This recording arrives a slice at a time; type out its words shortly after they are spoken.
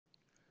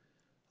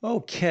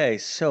Okay,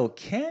 so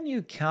can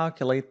you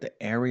calculate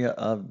the area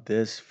of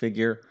this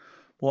figure?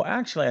 Well,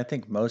 actually, I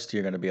think most of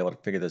you are going to be able to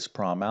figure this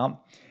problem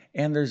out.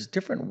 And there's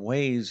different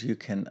ways you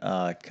can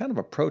kind of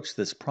approach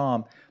this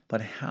problem, but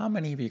how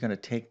many of you are going to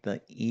take the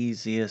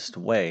easiest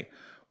way?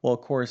 Well,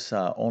 of course,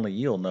 only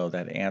you'll know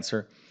that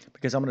answer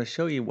because I'm going to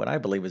show you what I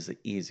believe is the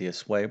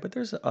easiest way, but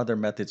there's other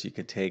methods you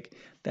could take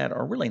that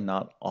are really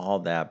not all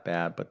that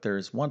bad, but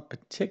there's one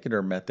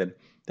particular method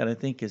that I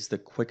think is the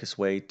quickest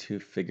way to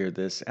figure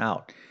this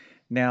out.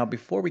 Now,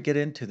 before we get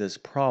into this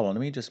problem,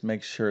 let me just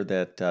make sure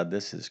that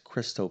this is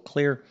crystal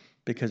clear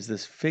because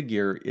this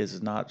figure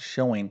is not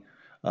showing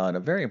a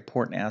very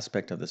important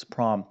aspect of this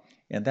problem,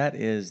 and that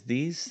is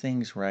these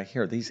things right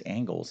here, these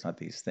angles, not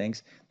these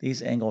things,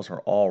 these angles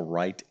are all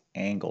right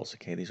angles,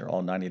 okay? These are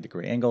all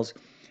 90-degree angles,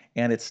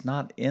 and it's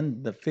not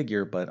in the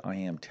figure, but I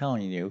am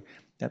telling you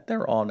that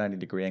they're all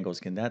 90-degree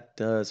angles, and that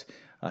does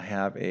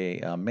have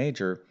a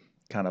major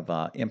kind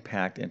of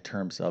impact in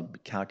terms of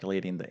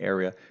calculating the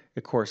area.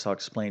 Of course, I'll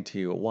explain to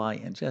you why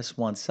in just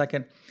one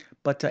second.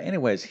 But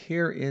anyways,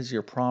 here is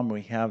your problem.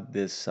 We have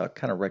this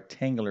kind of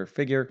rectangular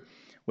figure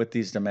with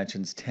these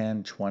dimensions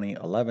 10, 20,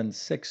 11,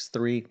 6,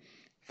 3,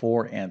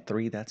 4, and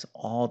 3. That's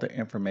all the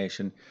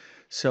information.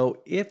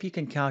 So if you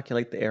can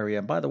calculate the area,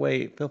 and by the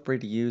way, feel free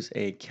to use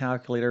a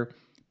calculator.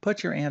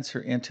 Put your answer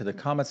into the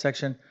comment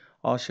section.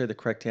 I'll share the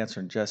correct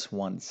answer in just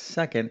one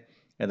second.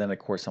 And then, of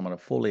course, I'm going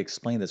to fully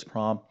explain this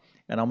problem.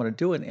 And I'm going to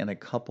do it in a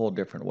couple of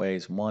different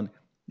ways. One,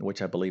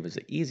 which I believe is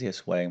the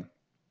easiest way.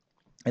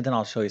 And then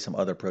I'll show you some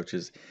other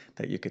approaches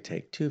that you could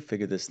take to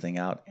figure this thing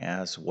out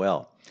as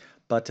well.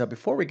 But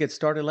before we get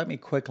started, let me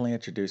quickly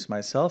introduce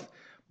myself.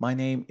 My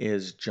name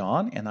is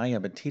John, and I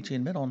have been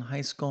teaching middle and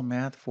high school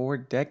math for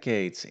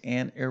decades.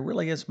 And it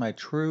really is my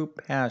true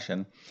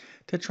passion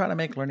to try to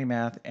make learning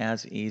math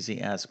as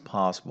easy as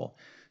possible.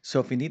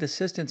 So if you need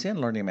assistance in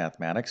learning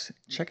mathematics,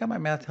 check out my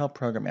math help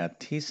program at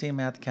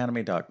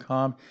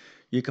tcmathacademy.com.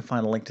 You can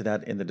find a link to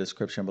that in the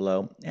description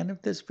below. And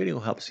if this video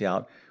helps you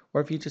out,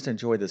 or if you just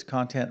enjoy this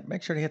content,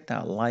 make sure to hit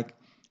that like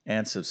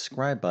and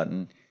subscribe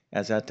button,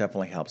 as that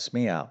definitely helps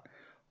me out.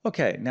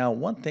 Okay, now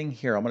one thing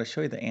here, I'm going to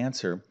show you the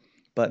answer,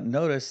 but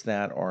notice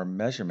that our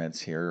measurements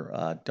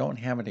here don't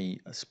have any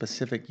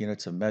specific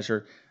units of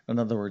measure. In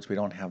other words, we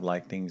don't have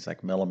like things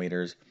like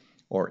millimeters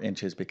or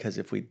inches, because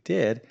if we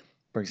did,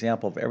 for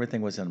example, if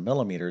everything was in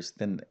millimeters,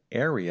 then the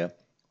area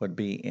would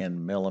be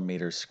in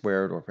millimeters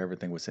squared, or if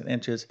everything was in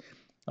inches,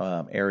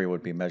 area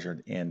would be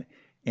measured in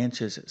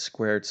inches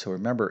squared. So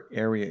remember,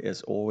 area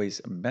is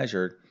always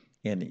measured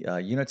in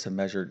units of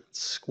measure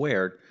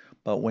squared.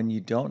 But when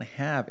you don't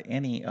have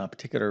any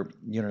particular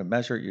unit of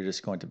measure, you're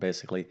just going to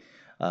basically,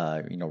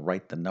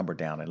 write the number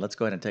down. And let's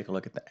go ahead and take a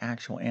look at the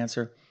actual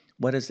answer.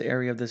 What is the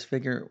area of this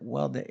figure?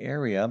 Well, the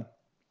area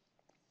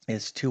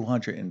is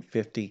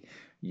 250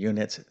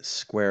 units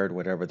squared,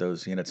 whatever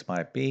those units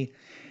might be.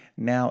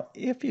 Now,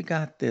 if you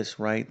got this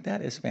right,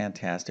 that is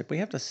fantastic. We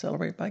have to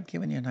celebrate by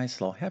giving you a nice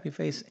little happy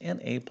face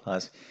and A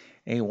plus,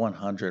 a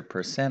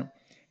 100%,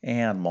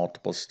 and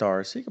multiple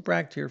stars. So you can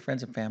brag to your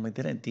friends and family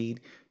that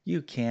indeed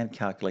you can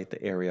calculate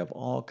the area of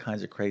all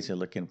kinds of crazy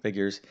looking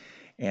figures.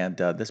 And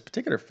this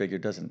particular figure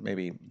doesn't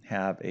maybe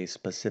have a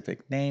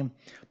specific name,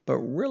 but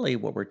really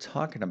what we're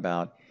talking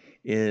about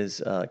is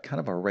kind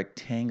of a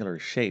rectangular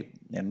shape.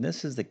 And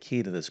this is the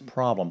key to this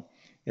problem,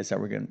 is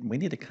that we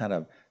need to kind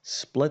of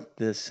split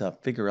this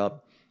figure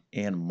up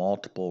in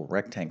multiple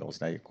rectangles.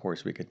 Now, of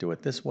course, we could do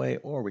it this way,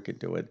 or we could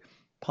do it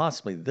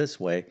possibly this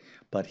way,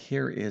 but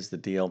here is the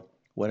deal.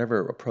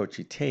 Whatever approach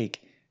you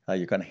take,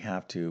 you're going to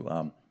have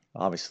to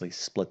obviously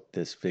split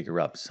this figure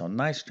up. So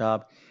nice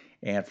job.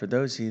 And for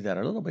those of you that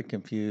are a little bit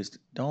confused,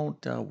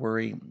 don't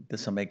worry.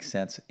 This will make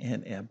sense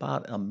in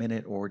about a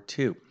minute or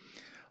two.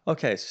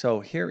 Okay, so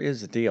here is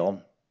the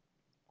deal.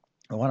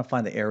 I want to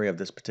find the area of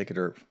this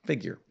particular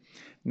figure.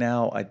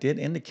 Now, I did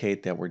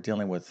indicate that we're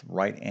dealing with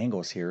right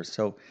angles here,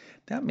 so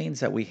that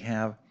means that we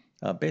have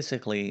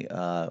basically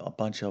a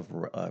bunch of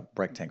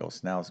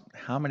rectangles. Now,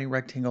 how many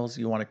rectangles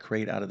you want to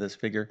create out of this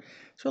figure,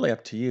 it's really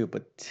up to you,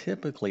 but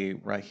typically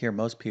right here,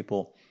 most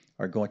people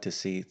are going to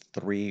see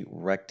three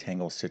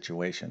rectangle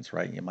situations,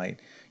 right?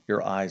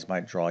 Your eyes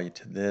might draw you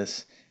to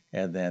this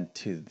and then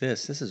to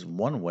this. This is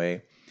one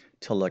way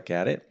to look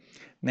at it.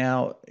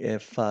 Now,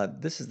 if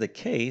this is the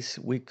case,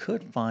 we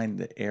could find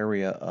the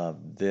area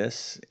of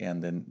this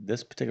and then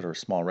this particular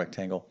small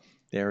rectangle,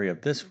 the area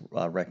of this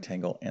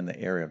rectangle, and the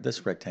area of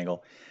this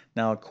rectangle.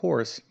 Now, of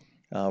course,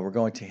 we're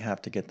going to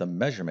have to get the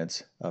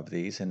measurements of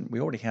these, and we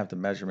already have the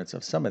measurements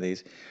of some of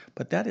these,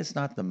 but that is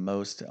not the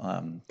most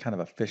kind of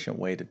efficient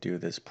way to do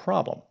this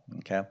problem,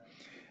 okay?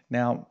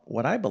 Now,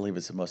 what I believe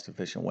is the most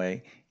efficient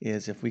way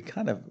is if we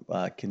kind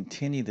of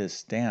continue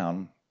this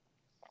down,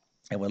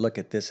 and we look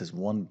at this as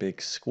one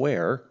big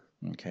square,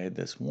 okay,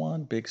 this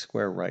one big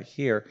square right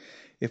here,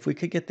 if we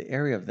could get the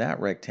area of that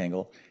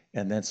rectangle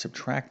and then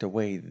subtract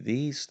away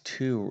these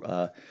two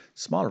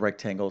smaller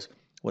rectangles,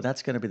 well,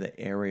 that's going to be the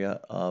area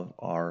of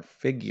our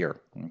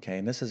figure, okay,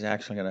 and this is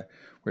actually going to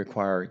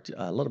require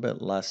a little bit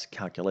less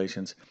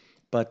calculations,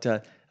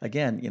 but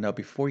again,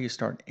 before you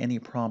start any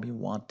problem, you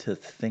want to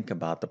think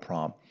about the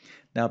problem.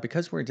 Now,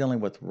 because we're dealing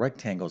with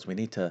rectangles, we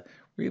need to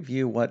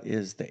review what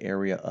is the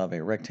area of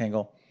a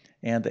rectangle.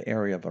 And the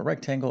area of a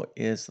rectangle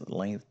is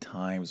length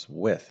times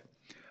width.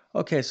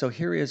 Okay, so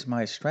here is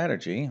my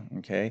strategy.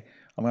 Okay,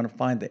 I'm going to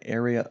find the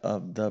area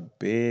of the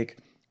big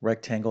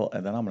rectangle,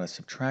 and then I'm going to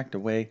subtract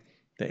away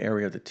the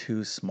area of the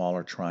two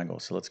smaller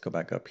triangles. So let's go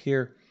back up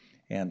here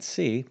and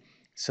see.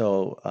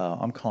 So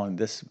I'm calling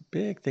this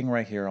big thing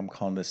right here, I'm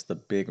calling this the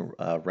big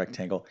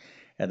rectangle,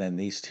 and then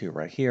these two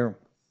right here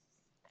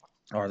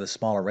are the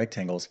smaller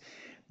rectangles.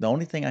 The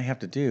only thing I have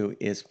to do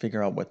is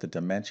figure out what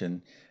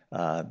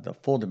the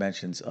full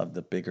dimensions of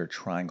the bigger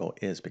triangle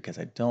is, because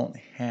I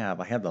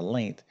have the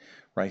length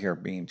right here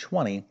being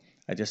 20.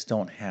 I just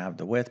don't have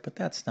the width, but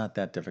that's not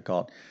that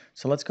difficult.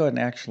 So let's go ahead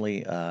and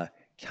actually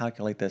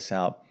calculate this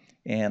out.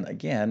 And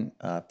again,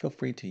 feel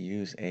free to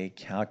use a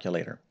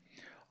calculator.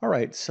 All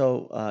right,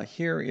 so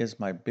here is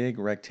my big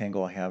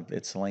rectangle. I have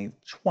its length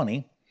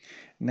 20.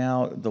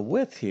 Now, the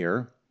width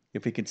here,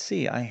 if you can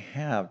see, I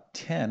have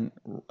 10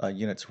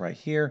 units right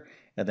here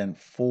and then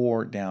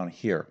 4 down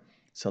here.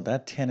 So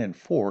that 10 and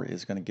 4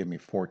 is going to give me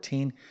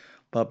 14.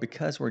 But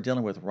because we're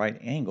dealing with right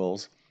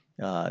angles,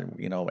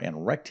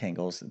 and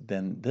rectangles,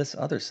 then this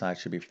other side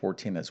should be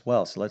 14 as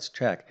well. So let's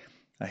check.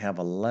 I have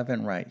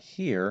 11 right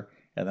here,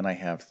 and then I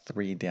have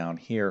 3 down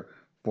here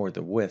for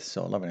the width.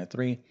 So 11 and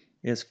 3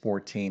 is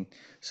 14.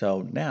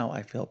 So now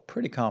I feel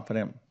pretty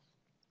confident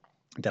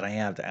that I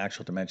have the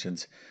actual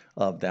dimensions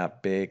of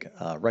that big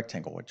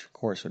rectangle, which of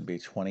course would be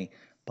 20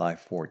 by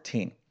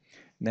 14.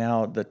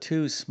 Now the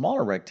two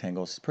smaller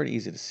rectangles is pretty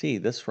easy to see.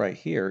 This right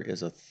here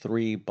is a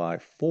 3 by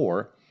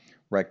 4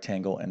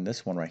 rectangle, and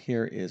this one right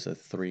here is a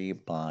 3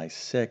 by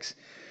 6.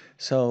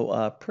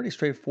 So pretty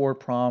straightforward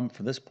problem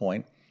from this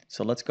point.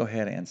 So let's go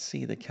ahead and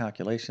see the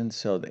calculations.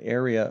 So the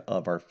area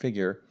of our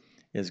figure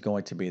is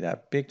going to be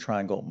that big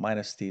triangle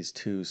minus these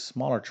two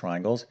smaller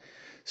triangles.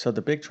 So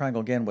the big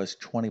triangle again was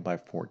 20 by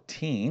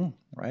 14,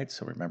 right?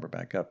 So remember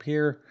back up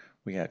here,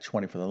 we had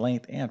 20 for the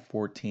length and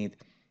 14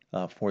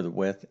 for the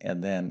width.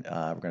 And then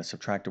we're going to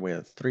subtract away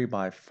the 3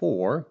 by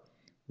 4,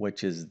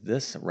 which is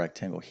this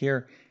rectangle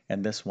here.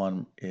 And this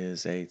one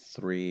is a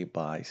 3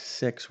 by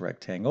 6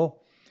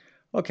 rectangle.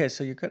 Okay,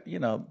 so you could,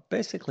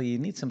 basically you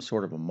need some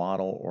sort of a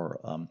model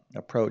or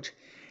approach.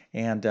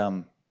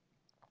 And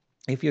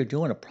if you're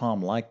doing a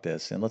problem like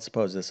this, and let's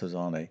suppose this is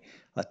on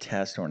a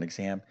test or an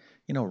exam,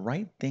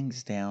 write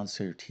things down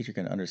so your teacher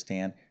can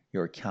understand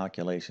your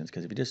calculations.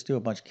 Because if you just do a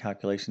bunch of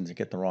calculations and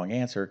get the wrong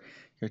answer,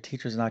 your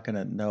teacher's not going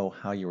to know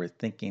how you were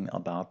thinking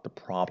about the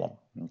problem.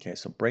 Okay,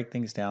 so break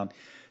things down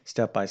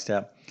step by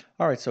step.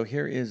 All right, so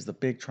here is the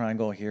big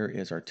triangle. Here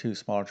is our two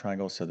smaller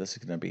triangles. So this is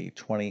going to be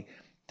 20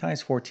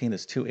 times 14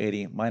 is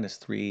 280 minus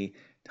 3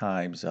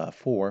 times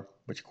 4,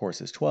 which of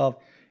course is 12.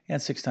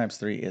 And 6 times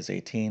 3 is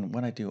 18.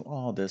 When I do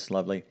all this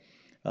lovely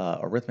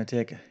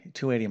arithmetic,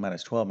 280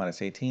 minus 12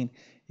 minus 18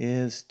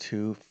 is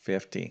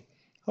 250.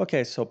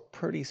 Okay, so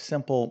pretty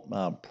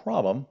simple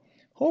problem.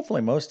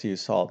 Hopefully most of you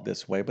saw it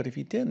this way, but if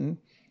you didn't,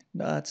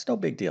 it's no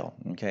big deal.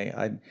 Okay,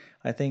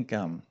 I think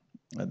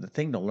the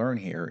thing to learn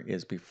here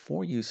is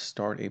before you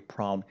start a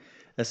problem,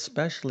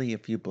 especially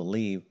if you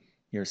believe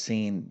you're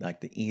seeing like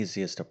the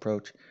easiest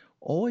approach,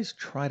 always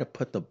try to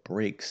put the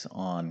brakes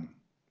on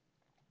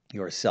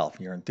yourself,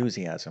 your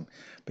enthusiasm,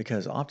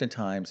 because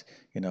oftentimes,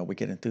 we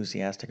get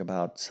enthusiastic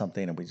about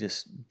something and we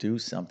just do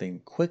something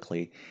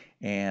quickly,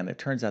 and it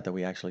turns out that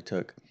we actually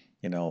took,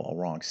 a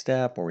wrong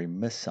step or we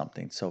missed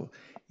something. So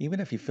even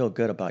if you feel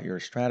good about your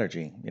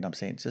strategy, I'm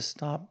saying just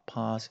stop,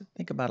 pause,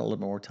 think about it a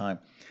little more time.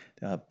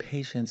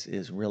 Patience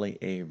is really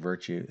a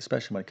virtue,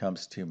 especially when it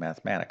comes to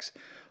mathematics.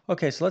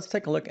 Okay, so let's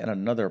take a look at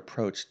another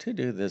approach to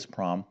do this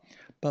problem.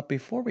 But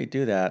before we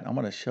do that, I'm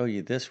going to show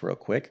you this real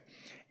quick.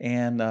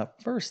 And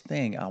first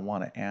thing I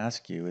want to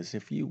ask you is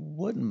if you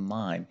wouldn't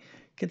mind,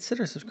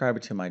 consider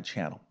subscribing to my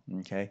channel.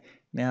 Okay.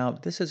 Now,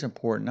 this is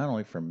important not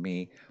only for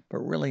me, but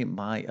really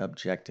my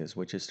objectives,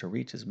 which is to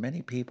reach as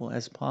many people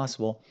as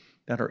possible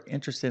that are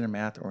interested in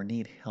math or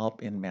need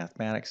help in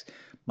mathematics.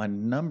 My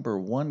number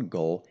one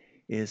goal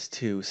is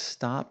to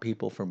stop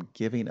people from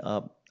giving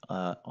up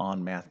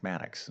on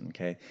mathematics.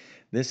 Okay.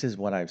 This is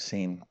what I've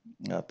seen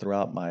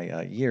throughout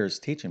my years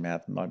teaching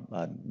math,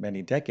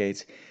 many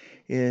decades,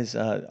 is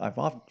I've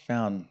often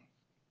found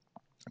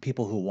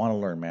people who want to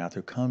learn math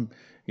who come,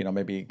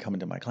 maybe come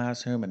into my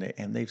classroom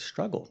and they've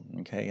struggled,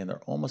 okay, and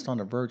they're almost on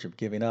the verge of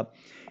giving up,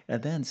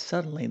 and then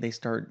suddenly they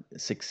start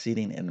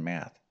succeeding in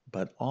math.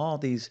 But all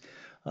this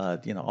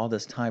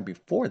time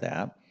before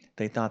that,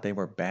 they thought they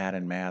were bad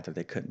in math or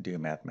they couldn't do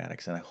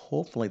mathematics. And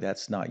hopefully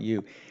that's not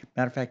you.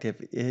 Matter of fact,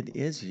 if it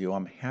is you,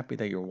 I'm happy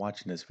that you're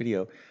watching this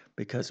video,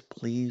 because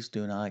please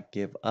do not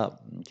give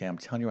up. Okay, I'm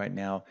telling you right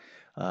now,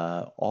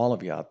 all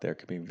of you out there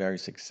could be very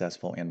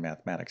successful in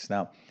mathematics.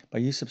 Now, by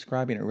you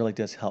subscribing, it really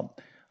does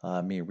help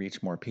me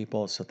reach more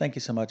people. So thank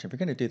you so much. If you're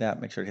going to do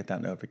that, make sure to hit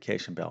that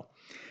notification bell.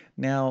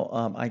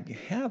 Now, I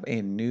have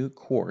a new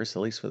course,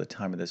 at least for the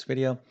time of this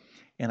video,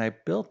 and I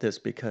built this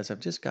because I've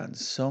just gotten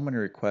so many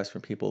requests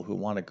from people who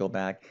want to go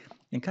back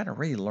and kind of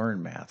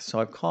relearn math. So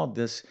I've called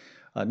this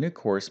new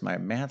course my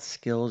Math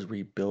Skills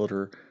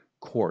Rebuilder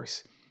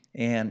course.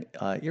 And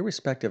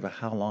irrespective of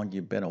how long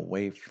you've been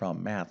away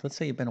from math, let's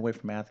say you've been away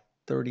from math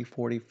 30,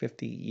 40,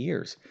 50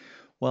 years.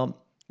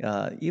 Well,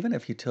 even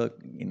if you took,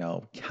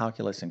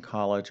 calculus in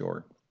college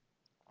or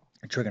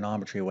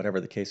trigonometry, whatever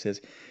the case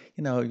is,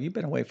 you've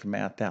been away from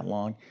math that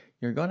long,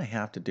 you're going to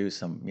have to do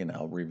some,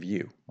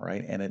 review,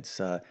 right? And it's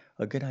a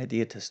good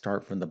idea to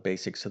start from the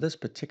basics. So this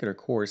particular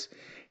course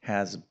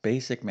has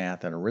basic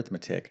math and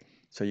arithmetic.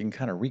 So you can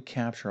kind of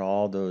recapture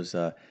all those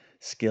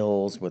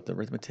skills with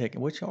arithmetic,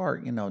 which are,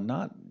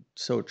 not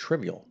so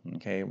trivial,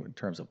 okay, in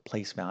terms of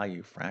place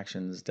value,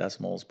 fractions,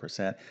 decimals,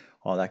 percent,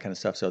 all that kind of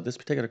stuff. So this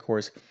particular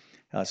course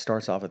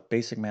starts off with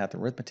basic math,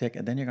 arithmetic,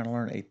 and then you're going to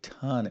learn a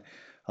ton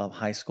of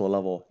high school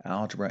level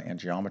algebra and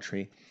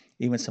geometry,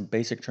 even some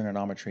basic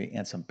trigonometry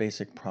and some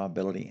basic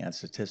probability and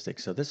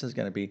statistics. So this is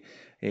going to be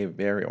a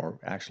very, or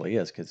actually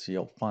is, because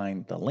you'll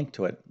find the link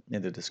to it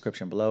in the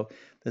description below.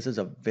 This is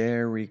a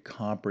very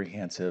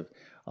comprehensive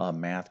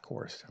math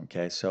course.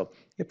 Okay, so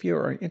if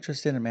you're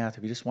interested in math,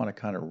 if you just want to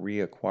kind of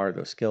reacquire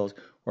those skills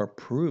or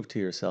prove to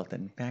yourself that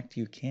in fact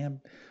you can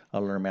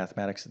learn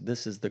mathematics,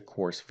 this is the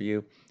course for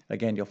you.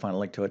 Again, you'll find a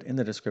link to it in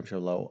the description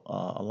below,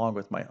 along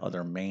with my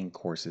other main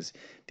courses,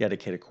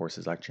 dedicated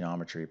courses like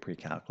geometry,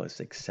 pre-calculus,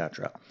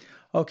 etc.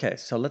 Okay,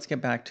 so let's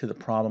get back to the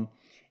problem.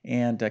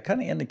 And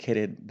kind of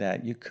indicated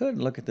that you could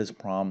look at this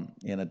problem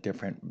in a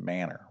different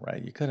manner,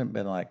 right? You could have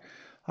been like,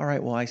 all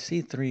right, well, I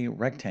see three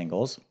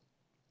rectangles.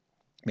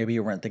 Maybe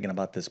you weren't thinking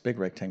about this big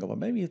rectangle, but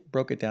maybe you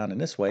broke it down in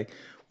this way,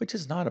 which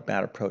is not a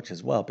bad approach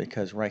as well,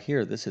 because right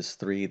here, this is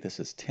 3, this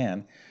is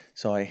 10.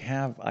 So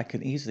I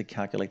can easily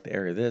calculate the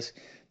area of this.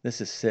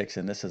 This is 6,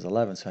 and this is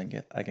 11, so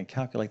I can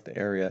calculate the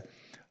area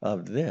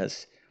of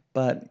this.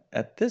 But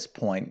at this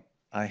point,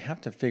 I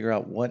have to figure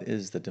out what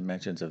is the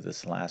dimensions of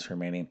this last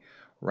remaining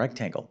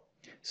rectangle.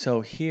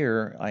 So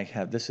here I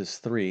have, this is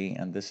 3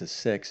 and this is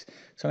 6.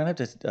 So I'm going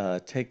to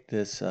have to take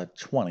this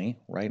 20,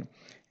 right?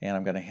 And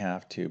I'm going to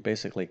have to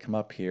basically come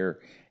up here,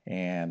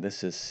 and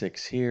this is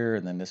 6 here,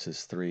 and then this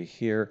is 3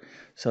 here.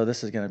 So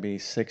this is going to be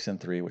 6 and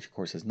 3, which of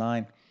course is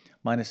 9,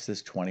 minus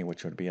this 20,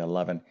 which would be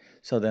 11.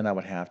 So then I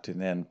would have to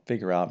then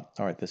figure out,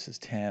 all right, this is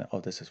 10, oh,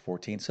 this is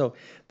 14. So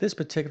this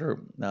particular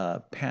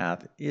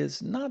path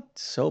is not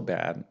so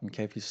bad.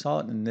 Okay, if you saw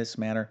it in this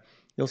manner,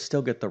 you'll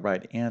still get the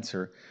right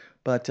answer.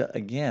 But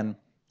again,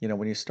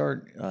 when you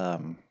start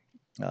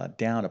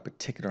down a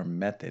particular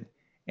method,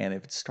 and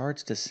if it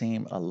starts to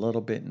seem a little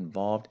bit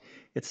involved,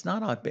 it's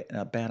not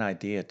a bad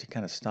idea to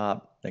kind of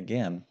stop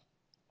again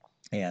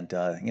and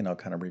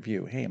kind of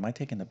review. Hey, am I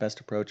taking the best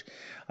approach?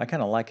 I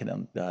kind of like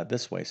it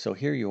this way. So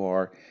here you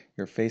are,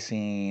 you're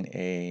facing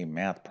a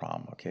math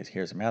problem. Okay, so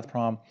here's a math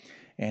problem,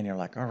 and you're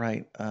like, all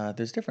right,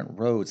 there's different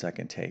roads I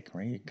can take.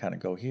 Right, you kind of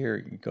go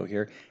here, you go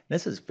here.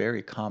 This is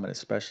very common,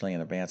 especially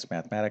in advanced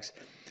mathematics.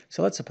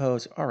 So let's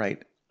suppose, all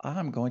right,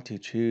 I'm going to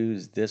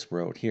choose this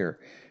road here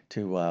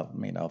to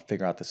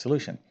figure out the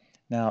solution.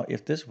 Now,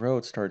 if this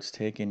road starts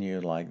taking you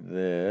like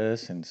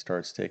this and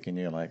starts taking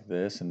you like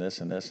this and this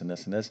and this and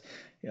this and this,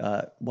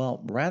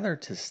 well, rather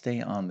to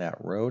stay on that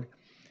road,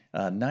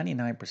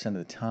 99% of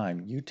the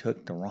time you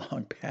took the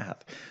wrong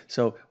path.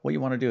 So what you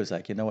want to do is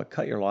like,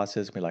 cut your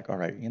losses, be like, all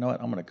right, you know what,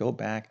 I'm going to go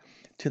back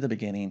to the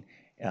beginning.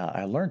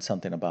 I learned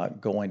something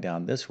about going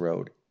down this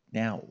road.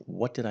 Now,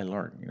 what did I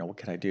learn? What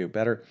can I do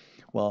better?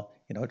 Well,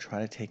 try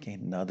to take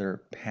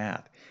another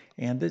path.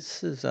 And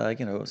this is,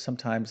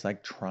 sometimes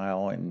like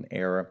trial and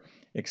error,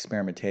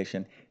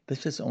 experimentation.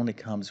 This just only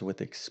comes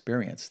with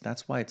experience.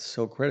 That's why it's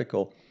so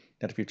critical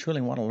that if you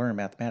truly want to learn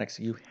mathematics,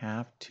 you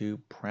have to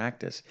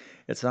practice.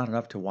 It's not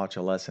enough to watch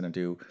a lesson and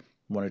do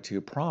one or two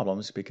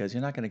problems, because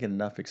you're not going to get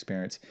enough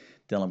experience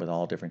dealing with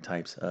all different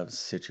types of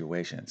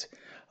situations.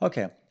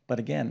 Okay, but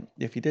again,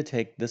 if you did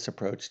take this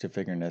approach to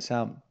figuring this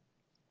out,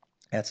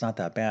 that's not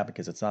that bad,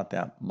 because it's not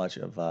that much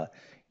of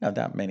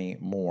that many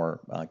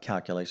more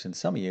calculations.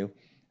 Some of you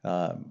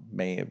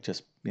may have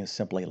just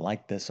simply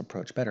liked this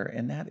approach better,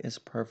 and that is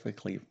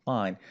perfectly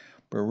fine.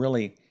 But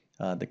really,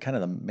 the kind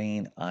of the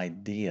main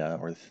idea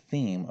or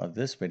theme of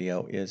this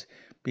video is,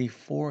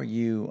 before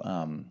you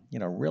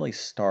really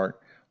start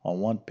on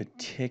one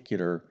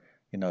particular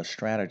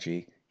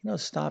strategy,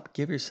 stop,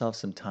 give yourself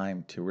some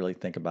time to really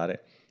think about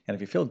it. And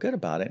if you feel good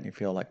about it and you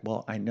feel like,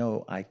 well, I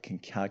know I can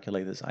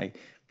calculate this, I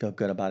feel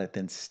good about it,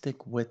 then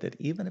stick with it,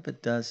 even if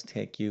it does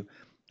take you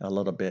a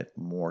little bit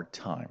more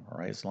time. All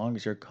right, as long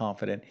as you're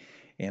confident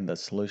in the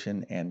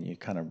solution and you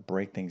kind of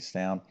break things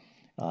down,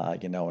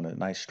 in a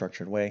nice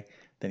structured way,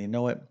 then you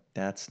know what?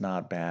 That's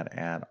not bad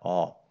at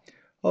all.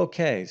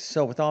 Okay,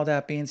 so with all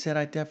that being said,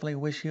 I definitely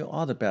wish you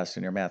all the best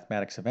in your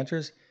mathematics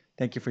adventures.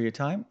 Thank you for your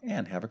time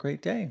and have a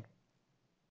great day.